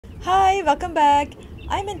Hi, welcome back.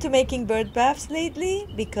 I'm into making bird baths lately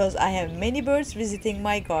because I have many birds visiting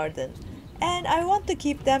my garden and I want to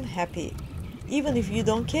keep them happy. Even if you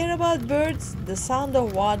don't care about birds, the sound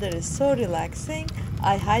of water is so relaxing.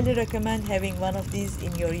 I highly recommend having one of these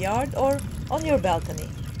in your yard or on your balcony.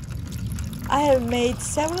 I have made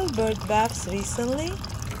several bird baths recently.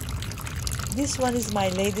 This one is my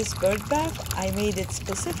latest bird bath. I made it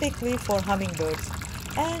specifically for hummingbirds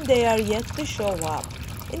and they are yet to show up.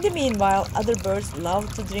 In the meanwhile, other birds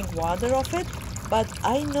love to drink water of it, but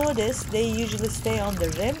I notice they usually stay on the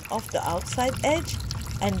rim of the outside edge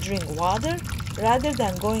and drink water rather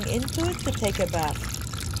than going into it to take a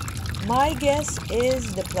bath. My guess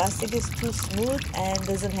is the plastic is too smooth and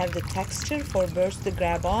doesn't have the texture for birds to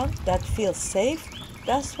grab on that feels safe.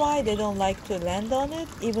 That's why they don't like to land on it,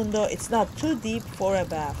 even though it's not too deep for a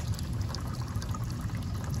bath.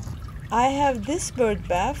 I have this bird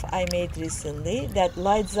bath I made recently that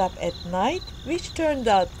lights up at night, which turned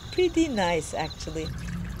out pretty nice actually.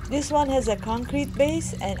 This one has a concrete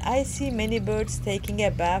base and I see many birds taking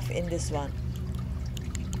a bath in this one.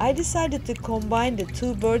 I decided to combine the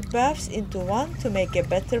two bird baths into one to make a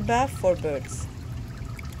better bath for birds.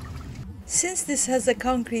 Since this has a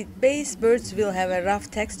concrete base, birds will have a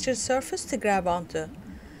rough textured surface to grab onto.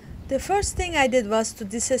 The first thing I did was to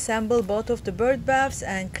disassemble both of the bird baths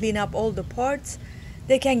and clean up all the parts.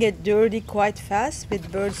 They can get dirty quite fast with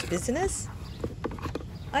birds' business.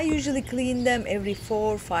 I usually clean them every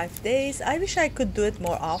 4 or 5 days. I wish I could do it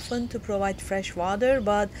more often to provide fresh water,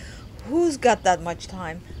 but who's got that much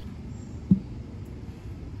time?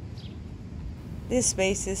 This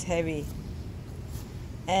base is heavy.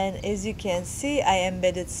 And as you can see, I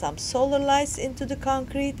embedded some solar lights into the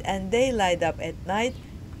concrete and they light up at night.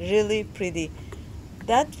 Really pretty.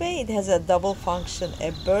 That way it has a double function,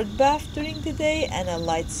 a bird bath during the day and a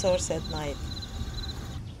light source at night.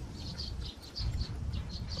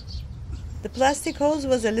 The plastic hose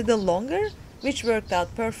was a little longer, which worked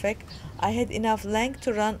out perfect. I had enough length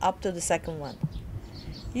to run up to the second one.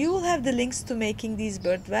 You will have the links to making these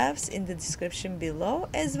bird baths in the description below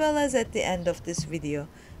as well as at the end of this video.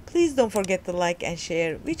 Please don't forget to like and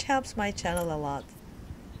share, which helps my channel a lot.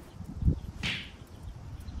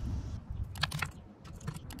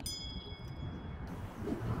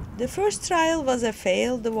 The first trial was a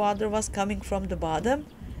fail. The water was coming from the bottom.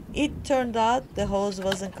 It turned out the hose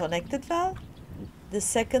wasn't connected well. The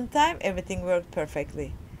second time everything worked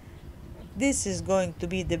perfectly. This is going to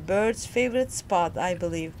be the birds' favorite spot, I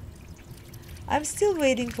believe. I'm still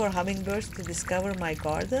waiting for hummingbirds to discover my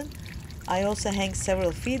garden. I also hang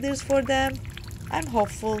several feeders for them. I'm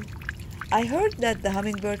hopeful. I heard that the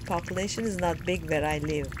hummingbird population is not big where I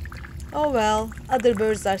live. Oh well, other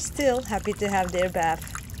birds are still happy to have their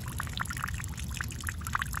bath.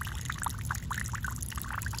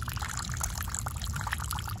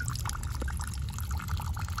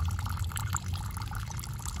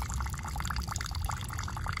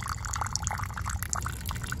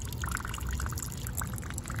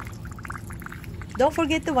 Don't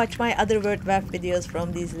forget to watch my other bird bath videos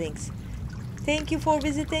from these links. Thank you for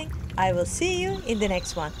visiting. I will see you in the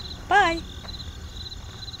next one. Bye!